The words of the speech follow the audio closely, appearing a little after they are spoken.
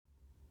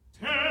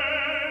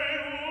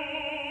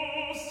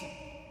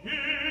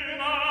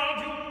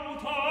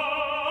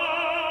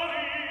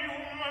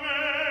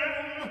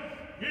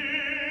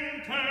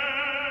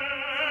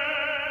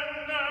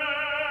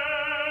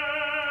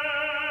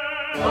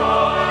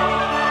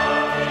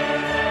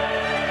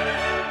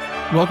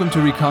Welcome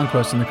to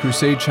Reconquest on the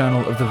Crusade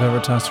channel of the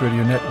Veritas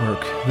Radio Network.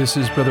 This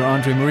is Brother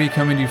Andre Marie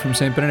coming to you from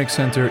St. Benedict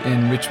Center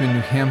in Richmond, New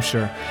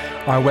Hampshire.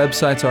 Our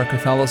websites are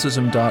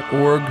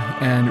Catholicism.org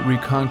and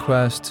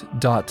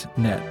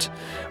Reconquest.net.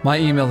 My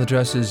email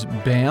address is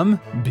bam,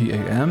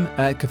 B-A-M,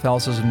 at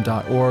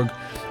Catholicism.org.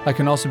 I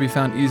can also be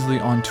found easily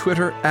on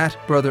Twitter at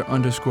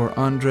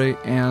Brother_Andre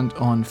and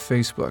on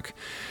Facebook.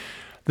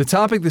 The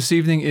topic this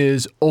evening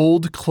is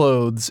old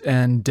clothes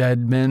and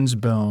dead men's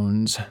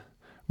bones.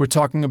 We're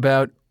talking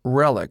about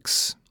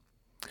relics.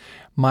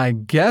 My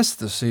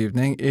guest this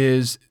evening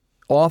is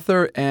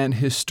author and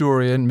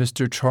historian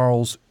Mr.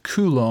 Charles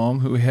Coulombe,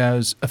 who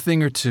has a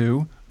thing or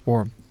two,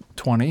 or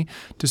 20,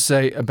 to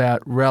say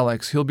about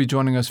relics. He'll be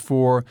joining us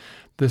for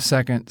the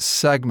second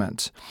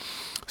segment.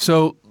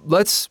 So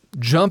let's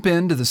jump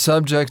into the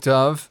subject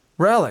of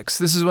relics.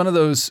 This is one of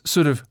those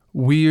sort of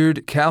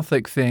weird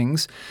Catholic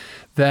things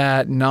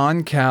that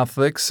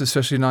non-Catholics,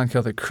 especially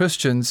non-Catholic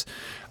Christians,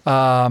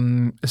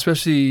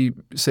 especially,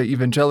 say,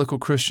 evangelical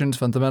Christians,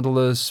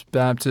 fundamentalists,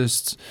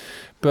 Baptists,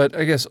 but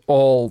I guess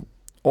all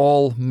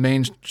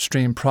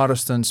mainstream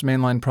Protestants,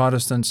 mainline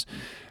Protestants,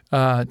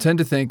 tend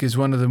to think is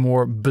one of the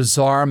more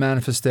bizarre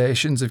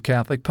manifestations of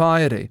Catholic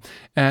piety.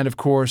 And, of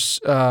course,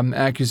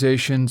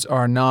 accusations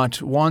are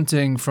not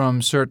wanting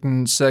from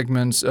certain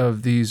segments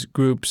of these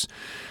groups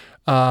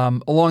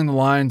along the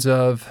lines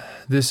of,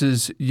 this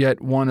is yet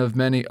one of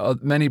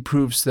many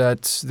proofs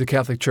that the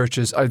Catholic Church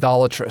is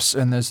idolatrous,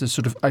 and there's this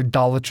sort of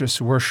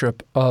idolatrous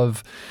worship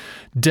of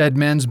dead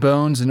men's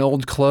bones and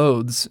old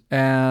clothes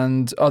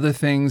and other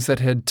things that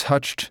had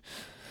touched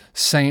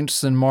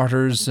saints and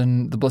martyrs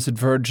and the Blessed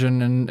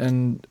Virgin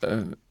and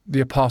the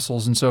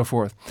apostles and so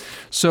forth.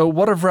 So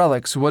what of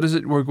relics? What is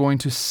it we're going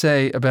to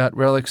say about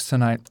relics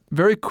tonight?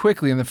 Very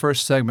quickly in the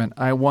first segment,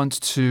 I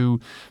want to,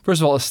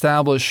 first of all,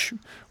 establish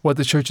what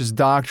the Church's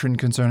doctrine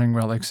concerning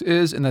relics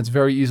is, and that's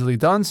very easily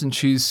done since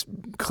she's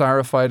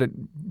clarified it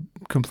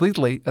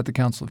completely at the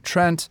Council of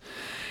Trent.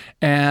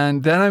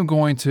 And then I'm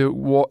going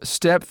to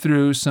step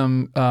through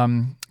some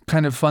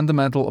kind of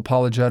fundamental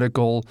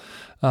apologetical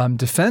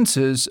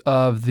defenses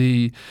of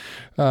the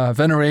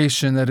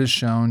veneration that is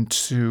shown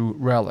to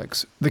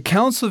relics. The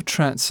Council of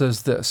Trent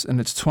says this in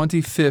its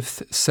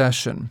 25th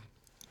session: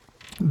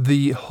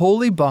 the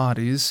holy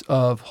bodies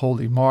of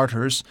holy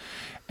martyrs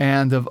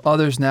and of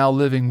others now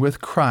living with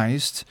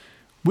Christ,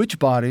 which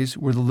bodies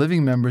were the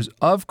living members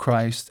of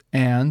Christ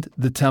and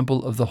the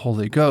temple of the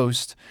Holy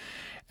Ghost,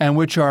 and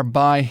which are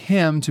by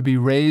him to be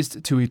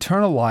raised to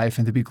eternal life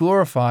and to be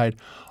glorified,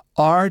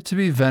 are to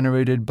be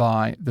venerated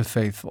by the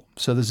faithful.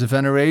 So there's a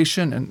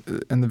veneration, and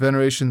the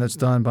veneration that's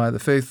done by the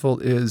faithful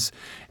is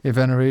a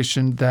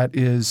veneration that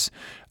is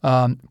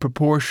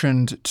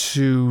proportioned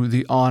to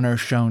the honor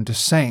shown to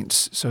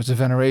saints. So it's a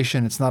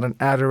veneration. It's not an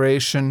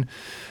adoration.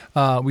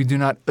 We do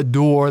not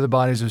adore the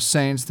bodies of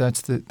saints.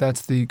 That's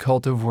the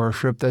cult of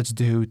worship that's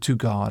due to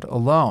God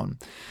alone.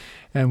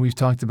 And we've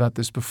talked about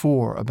this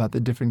before, about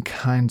the different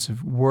kinds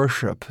of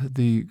worship,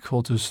 the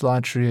cultus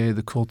latriae,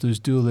 the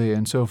cultus duliae,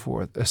 and so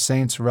forth. A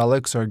saint's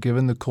relics are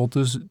given the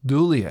cultus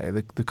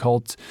duliae, the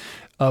cult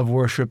of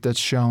worship that's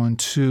shown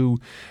to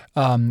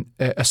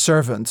a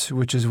servant,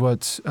 which is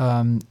what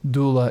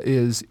doula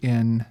is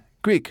in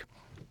Greek.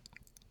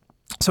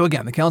 So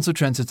again, the Council of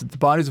Trent says that the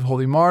bodies of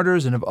holy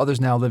martyrs and of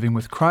others now living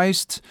with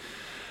Christ,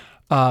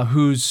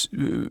 whose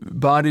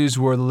bodies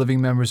were the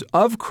living members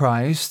of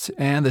Christ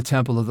and the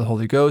temple of the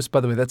Holy Ghost.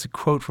 By the way, that's a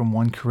quote from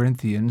 1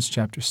 Corinthians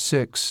chapter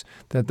 6,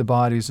 that the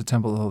body is the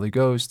temple of the Holy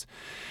Ghost,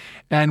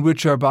 and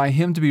which are by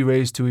him to be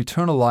raised to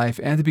eternal life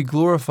and to be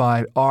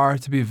glorified, are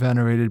to be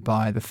venerated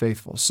by the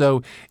faithful.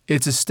 So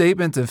it's a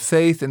statement of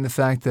faith in the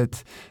fact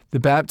that the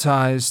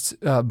baptized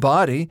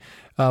body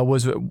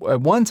was at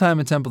one time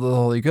a temple of the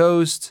Holy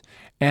Ghost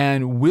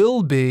and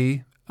will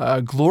be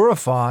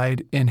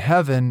glorified in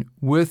heaven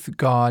with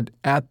God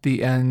at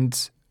the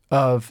end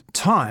of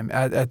time,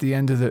 at the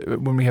end of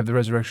when we have the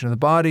resurrection of the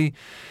body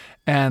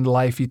and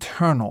life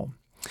eternal.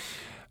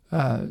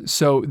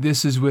 So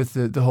this is with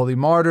the holy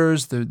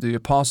martyrs, the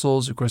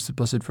apostles, of course, the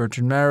Blessed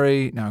Virgin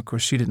Mary. Now, of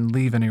course, she didn't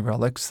leave any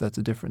relics. That's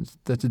a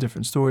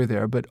different story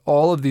there. But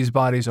all of these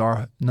bodies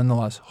are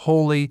nonetheless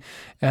holy,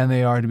 and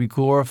they are to be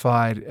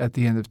glorified at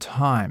the end of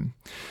time.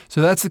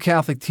 So that's the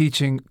Catholic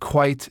teaching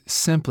quite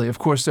simply. Of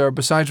course, there are,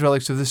 besides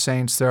relics of the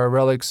saints, there are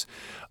relics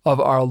of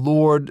our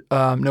Lord.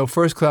 No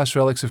first-class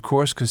relics, of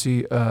course, because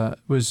he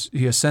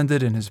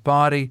ascended in his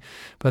body,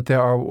 but there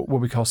are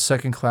what we call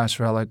second-class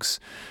relics.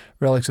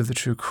 Relics of the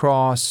true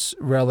cross,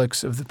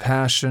 relics of the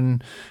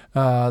passion,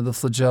 the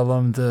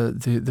flagellum,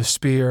 the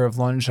spear of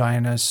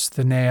Longinus,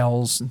 the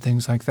nails, and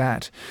things like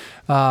that.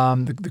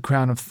 The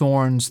crown of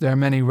thorns. There are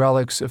many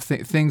relics of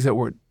things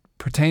that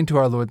pertain to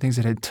our Lord, things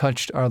that had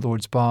touched our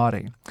Lord's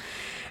body.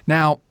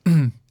 Now,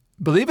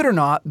 believe it or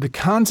not, the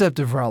concept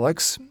of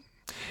relics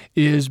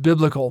is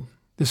biblical.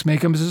 This may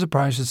come as a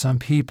surprise to some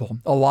people.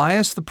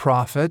 Elias the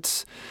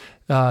prophet,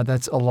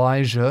 that's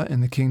Elijah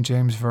in the King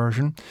James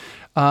Version,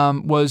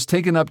 was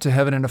taken up to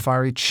heaven in a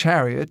fiery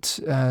chariot,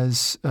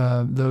 as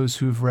those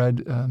who've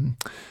read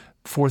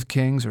 4th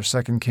Kings or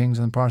 2nd Kings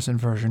in the Protestant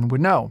version,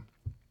 would know.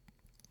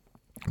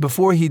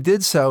 Before he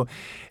did so,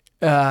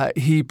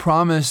 he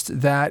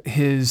promised that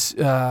his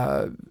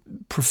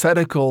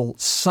prophetical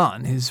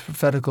son, his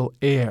prophetical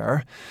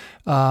heir,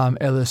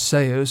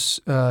 Eliseus,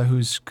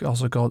 who's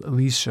also called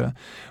Elisha,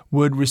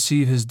 would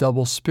receive his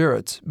double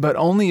spirit, but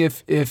only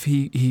if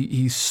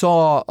he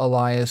saw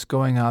Elias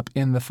going up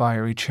in the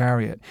fiery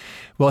chariot.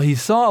 Well, he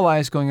saw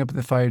Elias going up in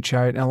the fiery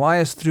chariot, and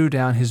Elias threw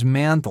down his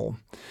mantle,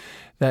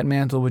 that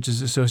mantle which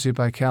is associated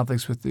by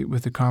Catholics with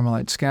the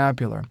Carmelite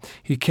scapular.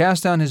 He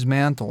cast down his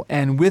mantle,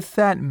 and with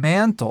that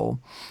mantle,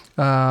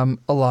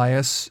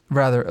 Elias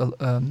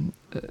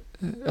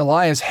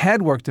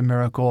had worked a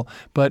miracle,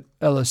 but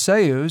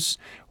Eliseus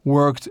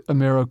worked a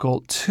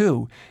miracle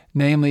too.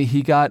 Namely,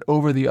 he got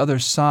over the other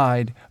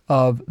side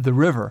of the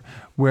river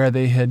where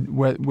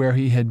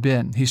he had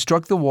been. He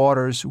struck the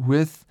waters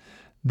with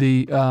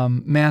the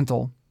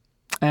mantle,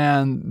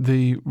 and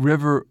the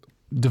river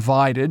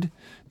divided.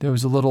 There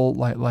was a little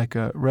like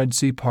a Red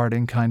Sea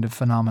parting kind of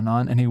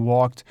phenomenon, and he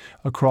walked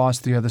across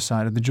the other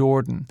side of the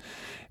Jordan.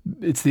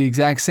 It's the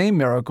exact same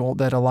miracle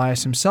that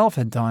Elias himself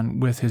had done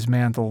with his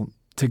mantle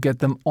to get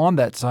them on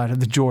that side of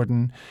the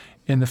Jordan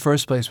in the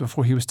first place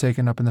before he was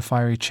taken up in the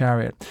fiery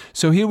chariot.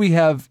 So here we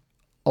have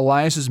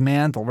Elias's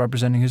mantle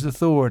representing his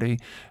authority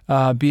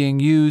being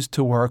used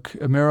to work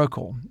a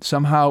miracle.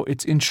 Somehow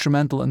it's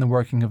instrumental in the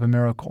working of a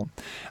miracle.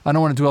 I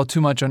don't want to dwell too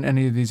much on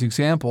any of these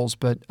examples,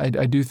 but I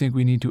do think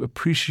we need to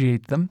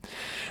appreciate them.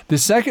 The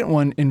second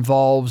one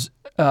involves,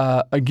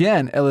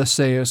 again,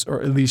 Eliseus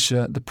or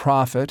Elisha, the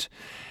prophet,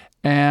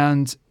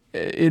 and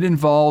it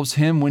involves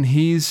him when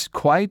he's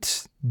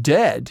quite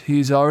dead.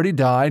 He's already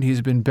died.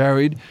 He's been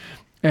buried.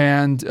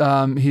 And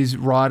he's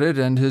rotted,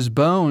 and his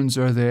bones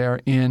are there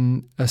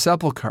in a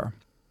sepulcher.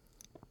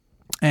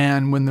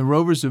 And when the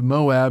rovers of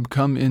Moab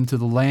come into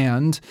the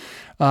land,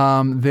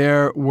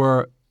 there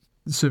were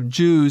some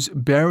Jews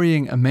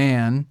burying a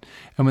man.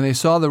 And when they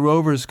saw the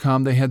rovers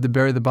come, they had to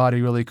bury the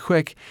body really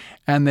quick.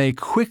 And they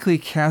quickly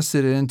cast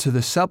it into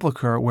the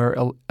sepulcher where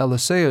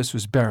Eliseus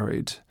was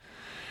buried.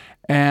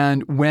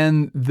 And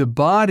when the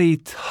body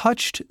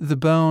touched the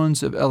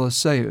bones of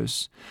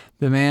Eliseus,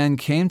 the man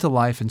came to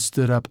life and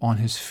stood up on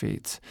his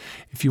feet.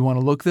 If you want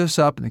to look this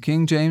up in the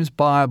King James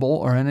Bible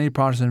or in any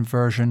Protestant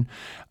version,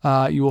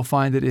 you will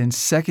find it in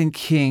 2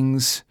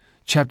 Kings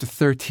chapter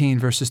 13,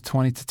 verses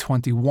 20 to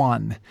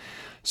 21.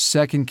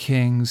 2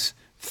 Kings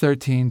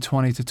 13,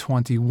 20 to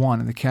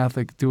 21. In the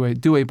Catholic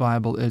Douay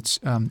Bible, it's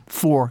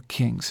 4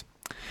 Kings.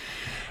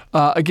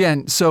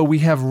 Again, so we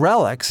have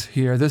relics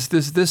here.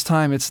 This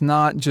time it's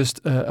not just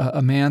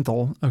a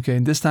mantle. Okay,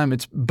 this time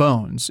it's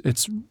bones.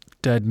 It's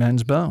dead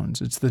men's bones.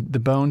 It's the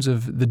bones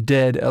of the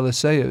dead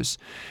Eliseus.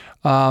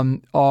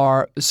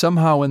 Are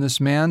somehow when this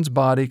man's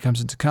body comes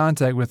into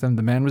contact with him,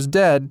 the man was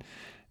dead,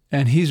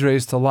 and he's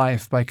raised to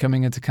life by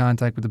coming into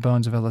contact with the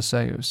bones of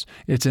Eliseus.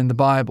 It's in the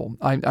Bible.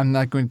 I'm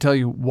not going to tell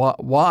you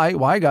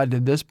why God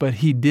did this, but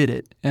he did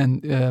it.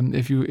 And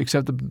if you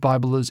accept the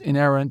Bible as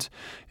inerrant,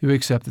 you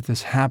accept that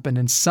this happened.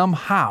 And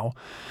somehow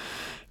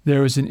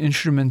there is an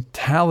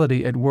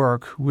instrumentality at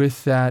work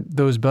with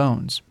those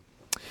bones.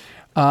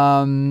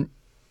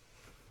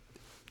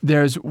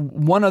 There's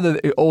one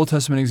other Old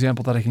Testament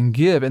example that I can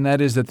give, and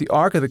that is that the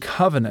Ark of the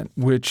Covenant,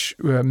 which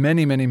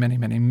many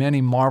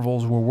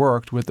marvels were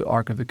worked with the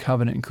Ark of the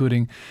Covenant,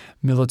 including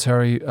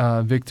military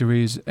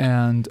victories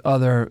and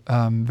other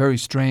very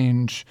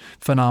strange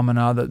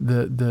phenomena,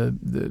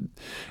 the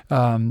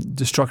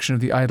destruction of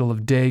the idol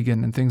of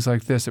Dagon and things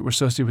like this that were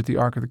associated with the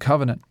Ark of the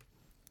Covenant.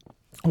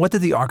 What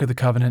did the Ark of the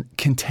Covenant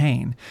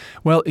contain?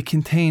 Well, it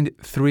contained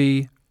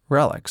 3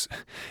 relics.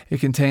 It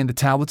contained the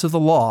tablets of the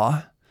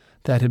law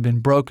that had been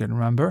broken,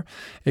 remember?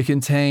 It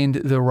contained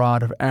the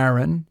rod of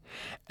Aaron,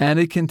 and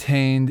it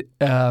contained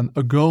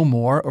a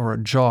gomor, or a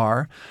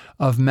jar,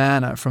 of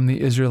manna from the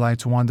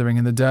Israelites wandering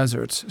in the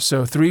deserts.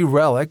 So 3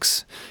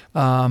 relics,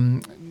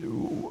 one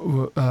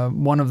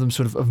of them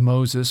sort of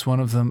Moses, one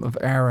of them of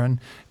Aaron,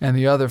 and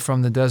the other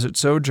from the desert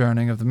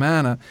sojourning of the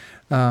manna,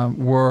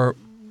 were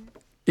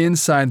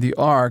inside the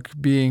ark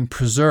being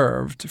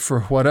preserved for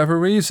whatever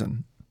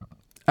reason.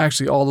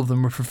 Actually, all of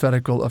them were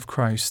prophetical of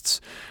Christ's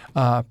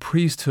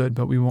priesthood,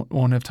 but we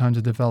won't have time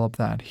to develop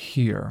that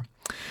here.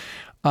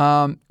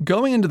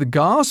 Going into the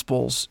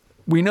Gospels,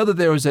 we know that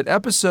there was that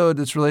episode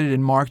that's related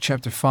in Mark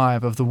chapter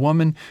 5 of the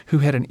woman who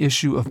had an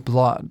issue of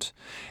blood.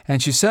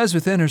 And she says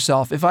within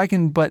herself, if I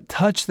can but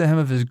touch the hem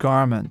of his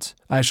garment,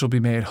 I shall be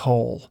made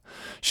whole.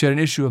 She had an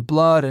issue of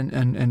blood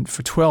and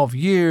for 12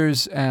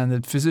 years, and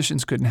the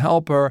physicians couldn't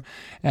help her.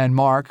 And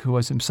Mark, who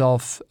was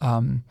himself...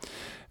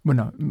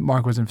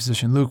 Mark wasn't a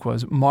physician, Luke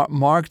was.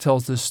 Mark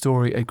tells this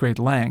story at great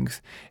length,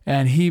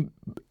 and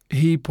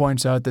he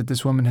points out that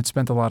this woman had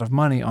spent a lot of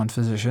money on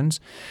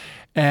physicians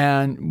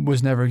and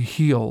was never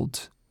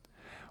healed.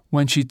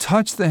 When she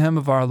touched the hem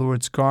of our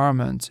Lord's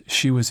garment,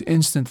 she was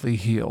instantly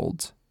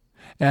healed.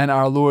 And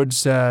our Lord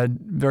said,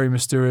 very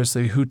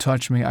mysteriously, "Who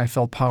touched me? I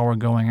felt power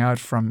going out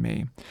from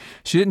me."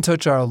 She didn't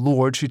touch our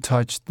Lord, she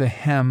touched the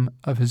hem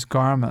of his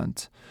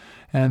garment.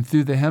 and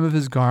through the hem of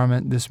his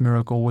garment this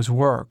miracle was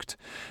worked.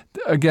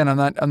 Again,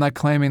 I'm not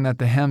claiming that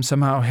the hem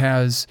somehow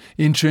has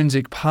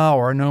intrinsic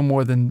power, no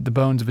more than the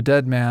bones of a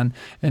dead man,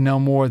 and no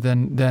more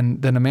than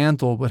a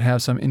mantle would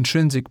have some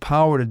intrinsic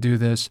power to do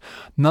this.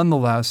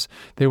 Nonetheless,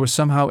 they were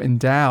somehow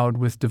endowed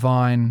with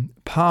divine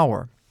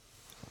power.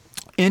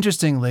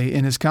 Interestingly,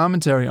 in his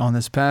commentary on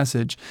this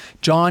passage,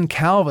 John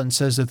Calvin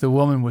says that the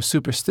woman was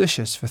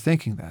superstitious for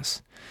thinking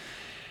this.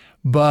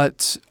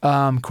 But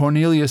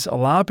Cornelius a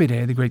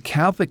Lapide, the great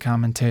Catholic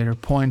commentator,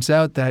 points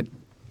out that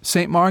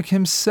St. Mark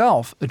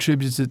himself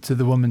attributes it to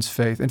the woman's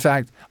faith. In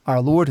fact,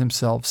 our Lord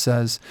himself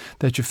says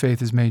that your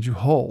faith has made you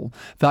whole.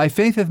 Thy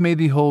faith hath made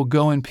thee whole.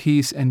 Go in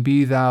peace and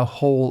be thou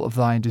whole of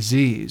thy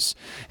disease.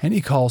 And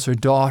he calls her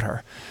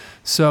daughter.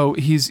 So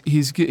he's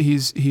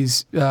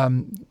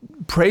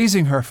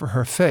praising her for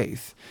her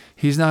faith.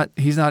 He's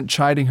not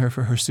chiding her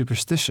for her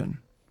superstition.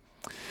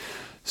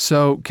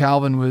 So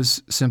Calvin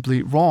was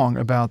simply wrong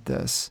about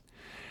this.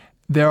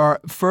 There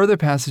are further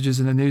passages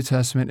in the New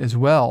Testament as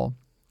well.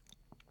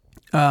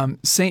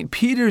 St.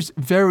 Peter's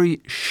very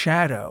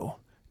shadow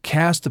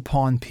cast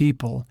upon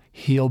people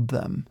healed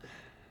them.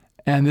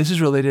 And this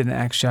is related in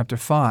Acts chapter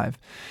 5.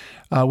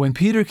 When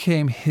Peter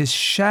came, his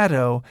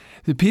shadow,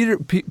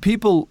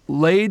 people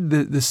laid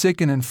the sick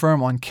and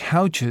infirm on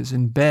couches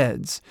and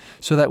beds,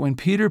 so that when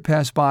Peter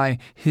passed by,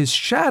 his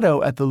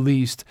shadow at the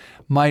least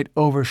might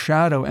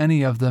overshadow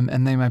any of them,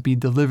 and they might be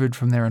delivered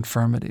from their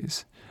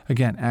infirmities.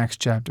 Again, Acts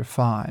chapter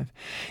 5.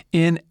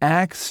 In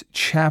Acts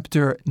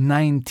chapter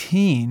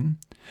 19,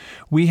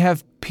 we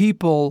have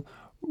people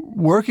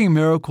working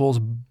miracles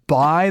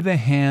by the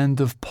hand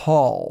of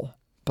Paul.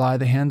 By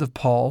the hand of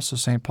Paul, so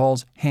St.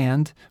 Paul's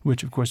hand,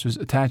 which of course was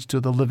attached to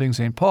the living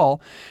St.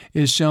 Paul,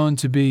 is shown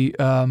to be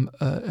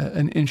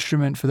an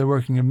instrument for the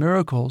working of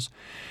miracles.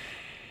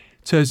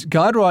 It says,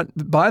 God wrought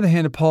by the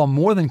hand of Paul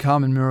more than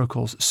common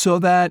miracles, so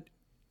that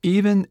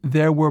even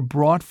there were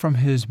brought from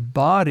his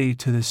body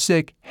to the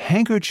sick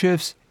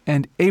handkerchiefs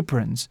and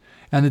aprons,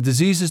 and the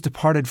diseases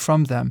departed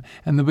from them,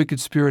 and the wicked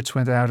spirits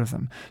went out of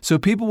them. So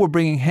people were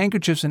bringing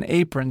handkerchiefs and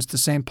aprons to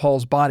St.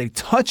 Paul's body,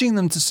 touching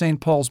them to St.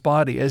 Paul's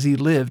body as he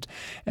lived,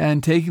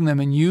 and taking them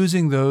and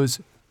using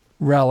those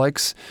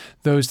relics,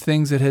 those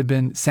things that had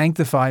been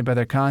sanctified by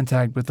their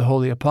contact with the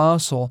Holy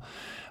Apostle,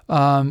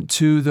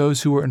 to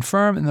those who were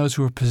infirm and those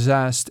who were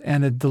possessed,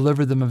 and had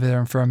delivered them of their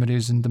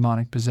infirmities and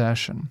demonic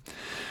possession.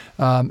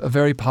 A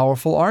very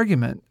powerful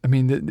argument. I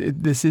mean,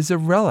 this is a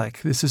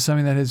relic. This is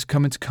something that has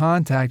come into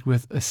contact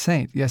with a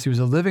saint. Yes, he was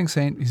a living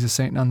saint. He's a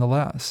saint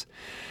nonetheless.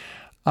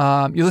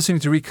 You're listening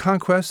to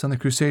Reconquest on the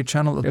Crusade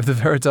channel of the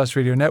Veritas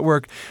Radio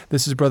Network.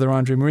 This is Brother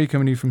Andre Marie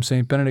coming to you from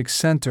St. Benedict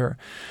Center.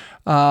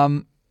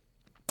 I'm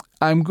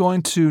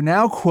going to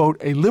now quote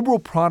a liberal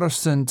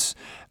Protestant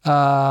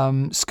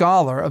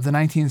scholar of the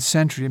 19th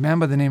century, a man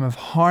by the name of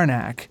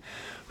Harnack,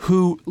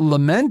 who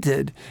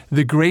lamented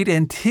the great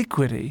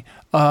antiquity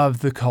of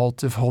the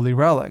cult of holy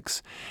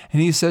relics.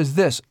 And he says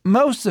this: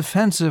 most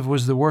offensive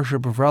was the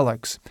worship of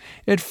relics.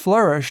 It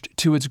flourished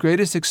to its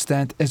greatest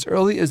extent as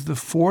early as the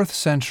 4th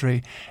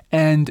century,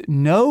 and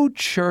no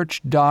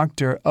church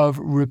doctor of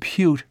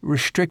repute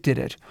restricted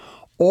it.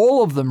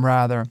 All of them,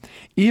 rather,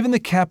 even the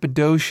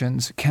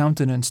Cappadocians,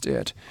 countenanced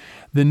it.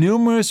 The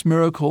numerous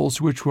miracles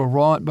which were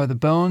wrought by the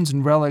bones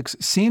and relics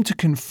seemed to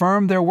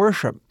confirm their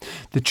worship.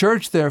 The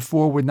Church,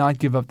 therefore, would not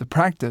give up the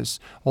practice,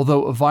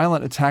 although a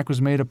violent attack was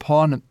made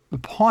upon it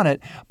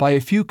by a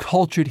few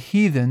cultured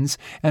heathens,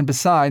 and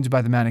besides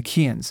by the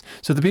Manichaeans.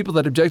 So the people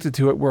that objected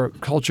to it were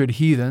cultured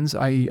heathens,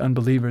 i.e.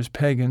 unbelievers,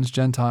 pagans,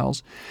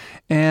 Gentiles,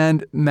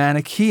 and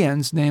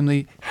Manichaeans,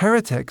 namely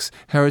heretics,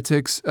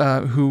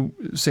 who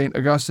St.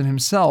 Augustine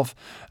himself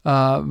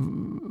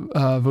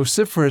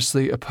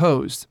vociferously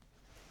opposed.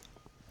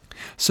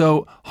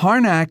 So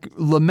Harnack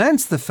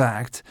laments the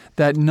fact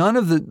that none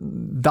of the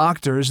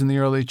doctors in the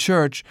early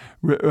church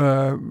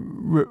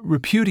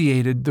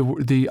repudiated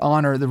the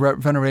honor, the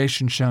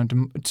veneration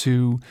shown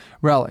to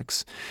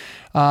relics.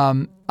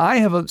 I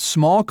have a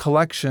small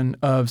collection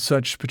of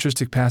such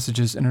patristic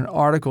passages in an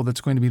article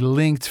that's going to be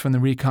linked from the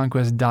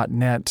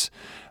Reconquest.net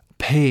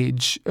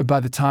page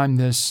by the time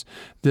this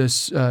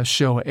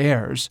show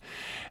airs.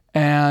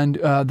 And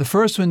the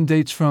first one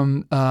dates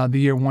from the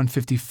year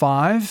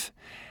 155.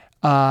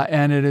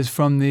 And it is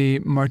from the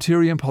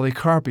Martyrium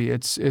Polycarpi.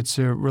 It's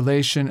a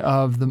relation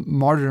of the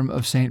martyrdom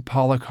of St.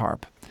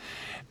 Polycarp.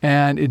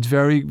 And it's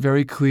very,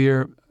 very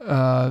clear,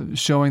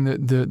 showing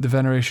the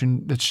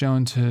veneration that's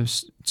shown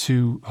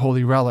to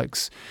holy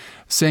relics.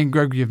 St.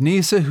 Gregory of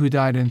Nyssa, who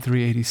died in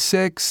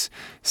 386,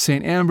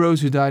 St. Ambrose,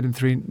 who died in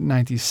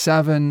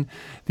 397,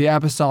 the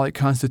Apostolic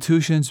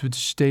Constitutions,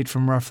 which date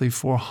from roughly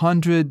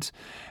 400,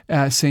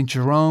 St.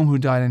 Jerome, who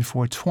died in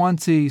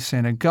 420,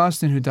 St.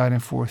 Augustine, who died in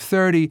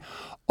 430.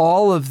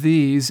 All of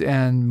these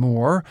and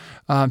more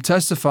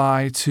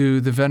testify to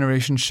the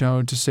veneration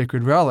shown to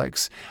sacred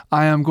relics.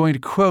 I am going to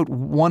quote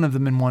one of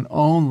them in one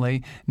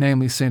only,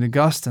 namely St.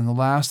 Augustine, the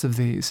last of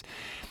these.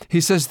 He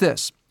says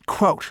this,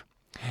 quote,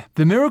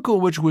 "The miracle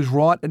which was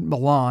wrought at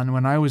Milan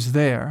when I was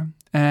there,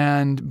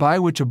 and by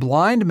which a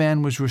blind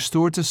man was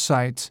restored to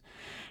sight,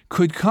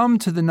 could come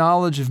to the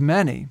knowledge of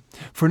many.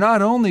 For not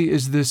only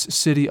is this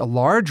city a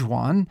large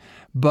one,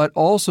 but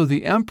also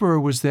the emperor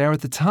was there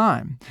at the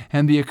time,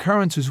 and the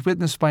occurrence was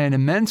witnessed by an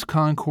immense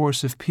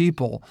concourse of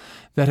people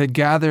that had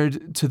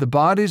gathered to the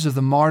bodies of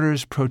the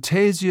martyrs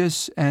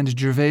Protasius and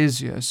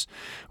Gervasius,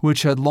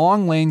 which had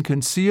long lain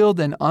concealed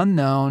and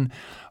unknown,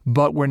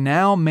 but were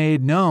now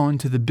made known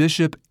to the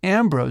bishop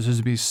Ambrose. This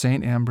would be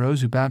St.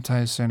 Ambrose, who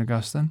baptized St.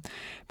 Augustine.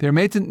 They were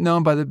made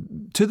known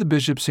to the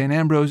bishop St.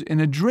 Ambrose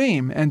in a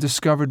dream and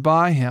discovered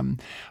by him.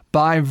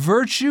 By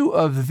virtue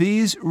of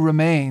these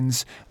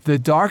remains, the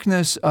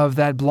darkness of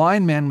that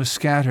blind man was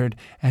scattered,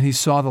 and he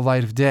saw the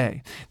light of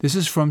day. This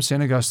is from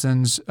St.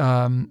 Augustine's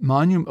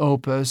Magnum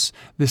Opus,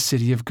 The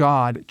City of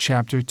God,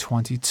 chapter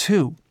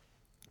 22.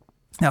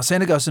 Now,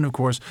 St. Augustine, of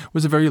course,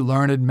 was a very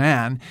learned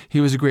man.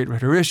 He was a great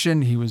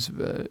rhetorician. He was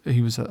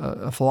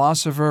a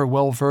philosopher,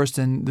 well-versed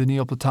in the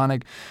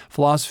Neoplatonic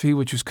philosophy,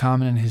 which was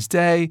common in his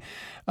day.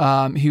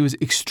 He was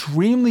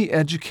extremely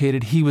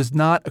educated. He was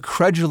not a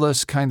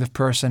credulous kind of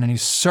person, and he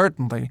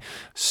certainly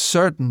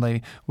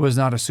was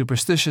not a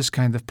superstitious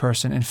kind of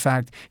person. In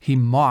fact, he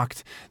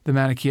mocked the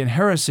Manichaean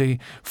heresy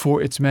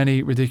for its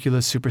many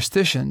ridiculous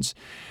superstitions.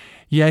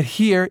 Yet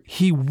here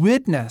he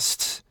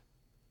witnessed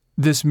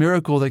this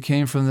miracle that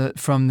came from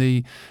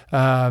the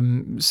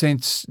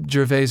Saints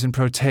Gervais and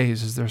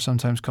Protase, as they're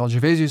sometimes called,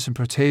 Gervasius and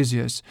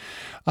Protasius,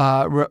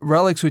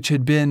 relics which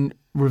had been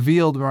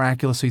revealed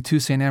miraculously to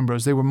St.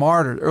 Ambrose. They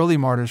were early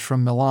martyrs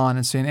from Milan,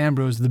 and St.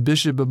 Ambrose, the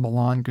bishop of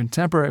Milan,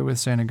 contemporary with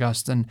St.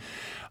 Augustine,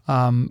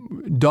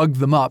 dug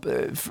them up.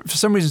 For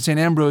some reason, St.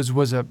 Ambrose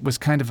was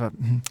kind of a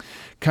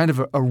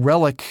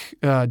relic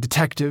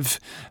detective,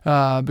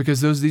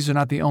 because these are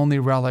not the only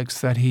relics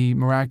that he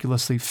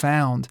miraculously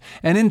found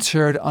and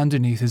interred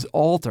underneath his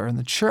altar in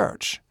the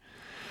church.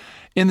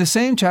 In the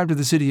same chapter,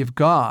 The City of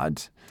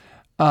God,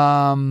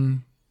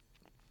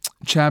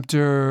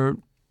 chapter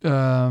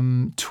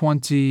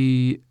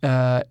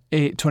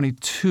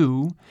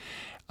 22,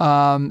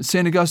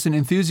 St. Augustine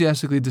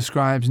enthusiastically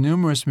describes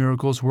numerous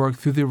miracles worked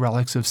through the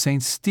relics of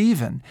St.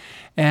 Stephen.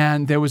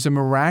 And there was a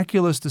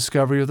miraculous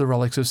discovery of the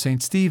relics of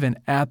St. Stephen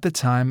at the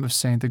time of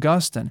St.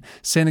 Augustine.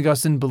 St.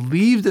 Augustine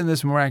believed in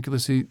this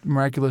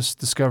miraculous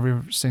discovery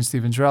of St.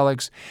 Stephen's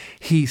relics.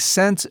 He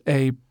sent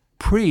a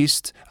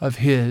priest of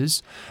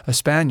his, a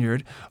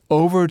Spaniard,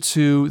 over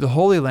to the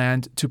Holy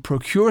Land to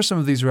procure some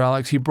of these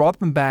relics. He brought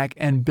them back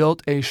and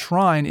built a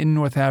shrine in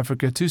North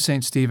Africa to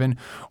St. Stephen,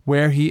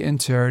 where he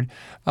enshrined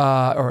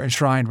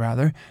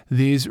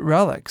these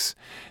relics.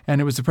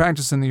 And it was the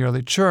practice in the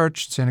early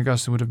church, St.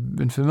 Augustine would have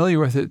been familiar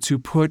with it, to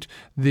put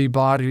the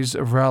bodies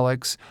of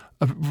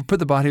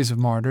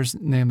martyrs,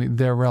 namely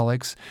their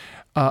relics,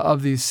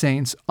 of these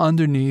saints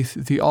underneath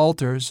the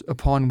altars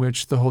upon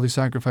which the holy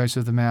sacrifice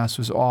of the Mass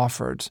was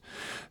offered.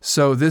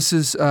 So this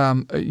is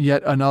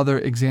yet another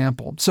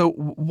example. So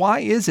why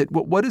is it?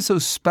 What is so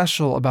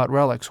special about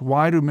relics?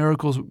 Why are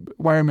miracles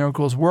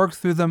worked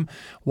through them?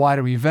 Why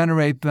do we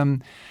venerate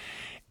them?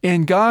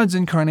 In God's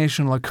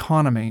incarnational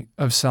economy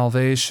of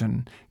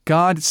salvation,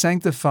 God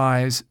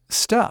sanctifies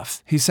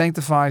stuff. He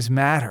sanctifies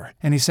matter,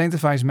 and he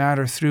sanctifies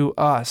matter through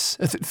us.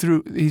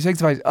 He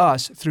sanctifies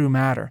us through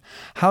matter.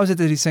 How is it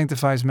that he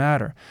sanctifies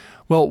matter?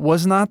 Well,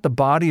 was not the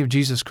body of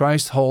Jesus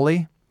Christ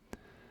holy?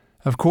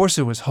 Of course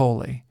it was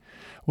holy.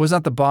 Was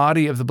not the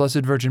body of the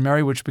Blessed Virgin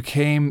Mary, which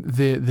became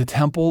the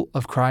temple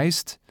of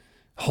Christ,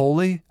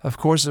 holy? Of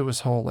course it was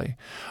holy.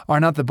 Are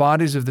not the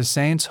bodies of the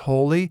saints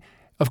holy?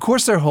 Of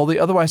course they're holy,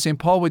 otherwise St.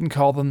 Paul wouldn't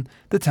call them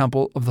the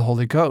temple of the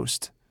Holy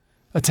Ghost.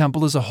 A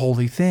temple is a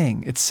holy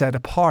thing. It's set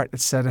apart.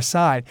 It's set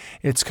aside.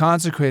 It's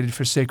consecrated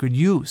for sacred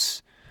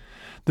use.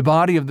 The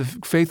body of the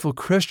faithful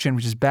Christian,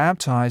 which is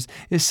baptized,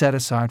 is set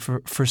aside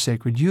for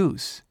sacred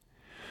use.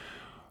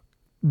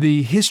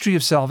 The history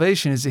of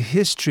salvation is a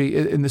history,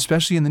 and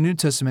especially in the New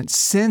Testament,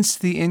 since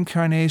the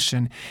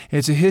Incarnation,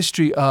 it's a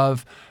history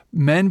of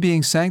men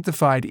being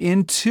sanctified,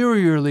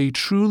 interiorly,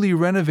 truly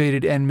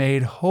renovated and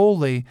made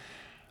holy,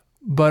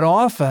 but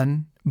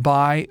often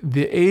by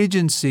the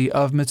agency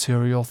of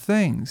material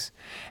things.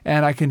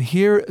 And I can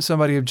hear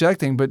somebody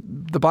objecting, but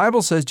the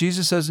Bible says,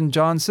 Jesus says in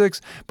John 6,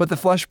 but the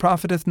flesh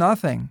profiteth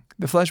nothing.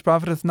 The flesh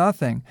profiteth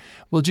nothing.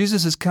 Well,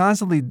 Jesus is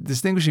constantly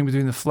distinguishing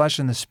between the flesh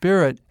and the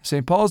spirit.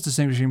 St. Paul is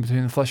distinguishing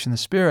between the flesh and the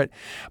spirit.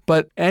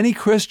 But any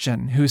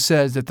Christian who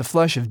says that the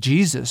flesh of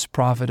Jesus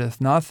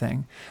profiteth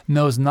nothing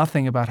knows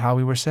nothing about how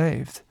we were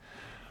saved.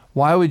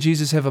 Why would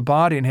Jesus have a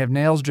body and have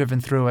nails driven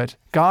through it?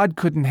 God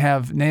couldn't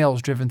have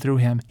nails driven through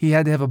him. He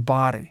had to have a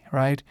body,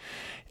 right?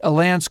 A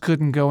lance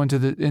couldn't go into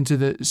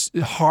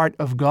the heart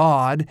of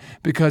God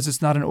because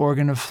it's not an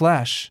organ of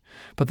flesh.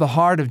 But the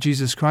heart of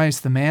Jesus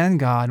Christ, the man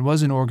God,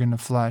 was an organ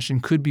of flesh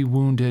and could be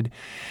wounded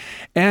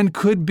and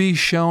could be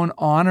shown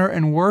honor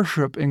and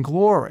worship and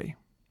glory.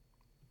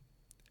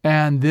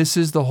 And this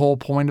is the whole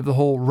point of the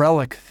whole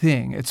relic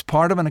thing. It's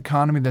part of an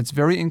economy that's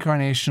very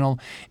incarnational,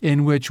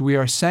 in which we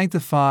are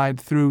sanctified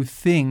through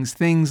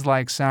things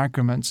like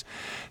sacraments,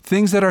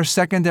 things that are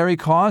secondary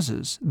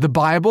causes. The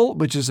Bible,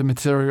 which is a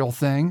material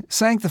thing,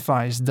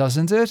 sanctifies,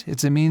 doesn't it?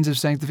 It's a means of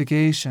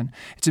sanctification.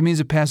 It's a means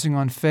of passing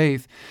on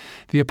faith.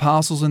 The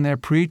apostles in their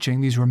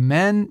preaching, these were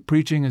men.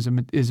 Preaching is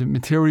a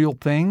material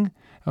thing.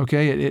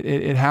 Okay,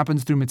 it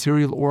happens through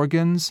material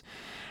organs.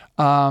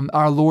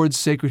 Our Lord's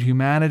sacred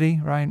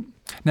humanity, right?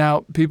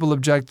 Now, people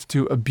object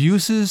to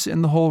abuses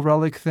in the whole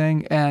relic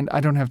thing, and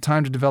I don't have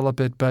time to develop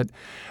it, but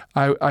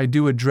I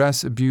do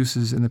address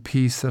abuses in the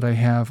piece that I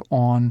have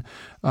on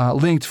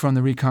linked from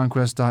the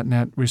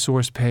Reconquest.net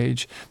resource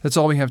page. That's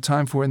all we have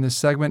time for in this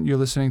segment. You're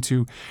listening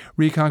to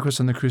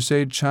Reconquest on the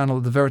Crusade channel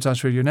of the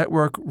Veritas Radio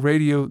Network,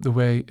 radio the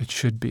way it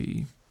should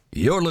be.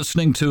 You're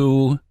listening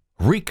to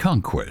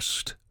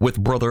Reconquest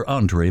with Brother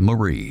Andre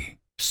Marie,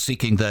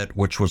 seeking that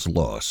which was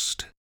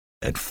lost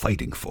and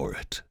fighting for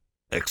it.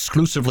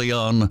 Exclusively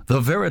on the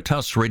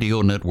Veritas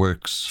Radio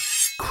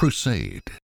Network's Crusade.